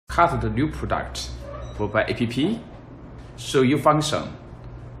cut the new product for by app. Show you function.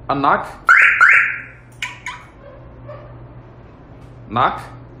 Unlock. Lock.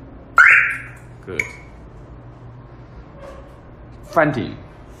 Good. Finding.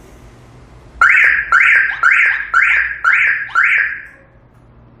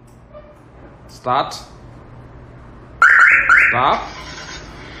 Start. Stop.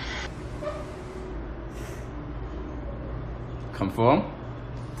 Confirm.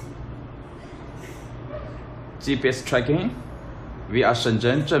 GPS tracking. We are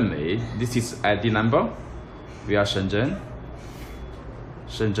Shenzhen Zhenmei. This is ID number. We are Shenzhen.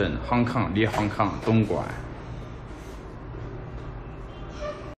 Shenzhen, Hong Kong, near Hong Kong, Dongguan.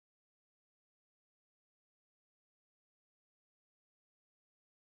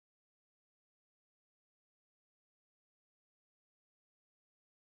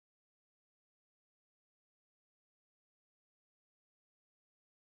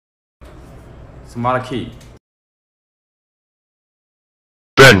 Smart key.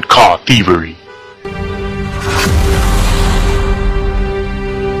 Prevent car thievery.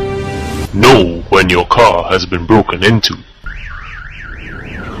 Know when your car has been broken into.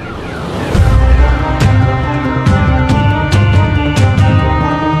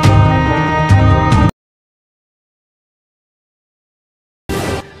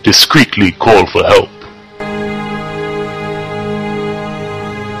 Discreetly call for help.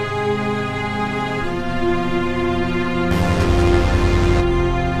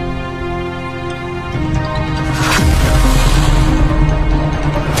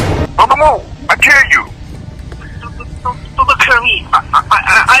 No, I kill you! Don't kill me!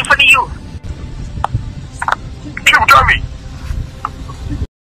 I find you! Kill Tommy!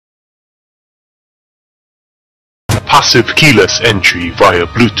 Passive keyless entry via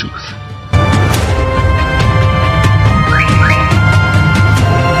Bluetooth.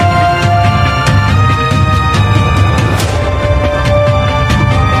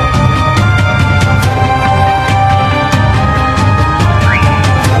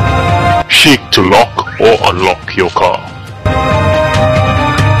 Shake to lock or unlock your car.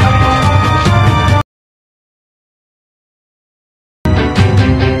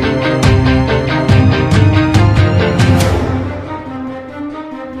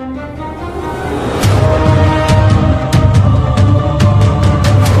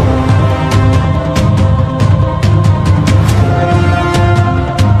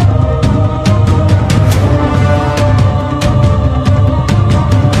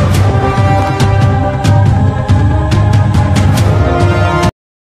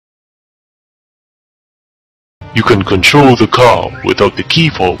 You can control the car without the key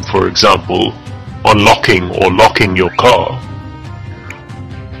fob, for example, unlocking or locking your car,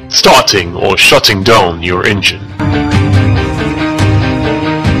 starting or shutting down your engine,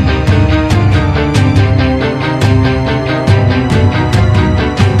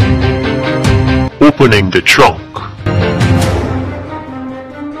 opening the trunk,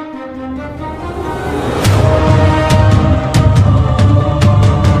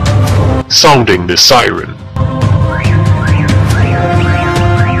 sounding the siren,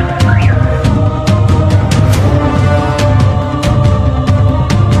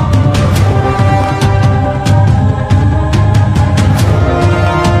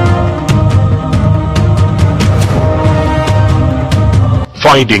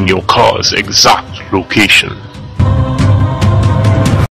 finding your car's exact location.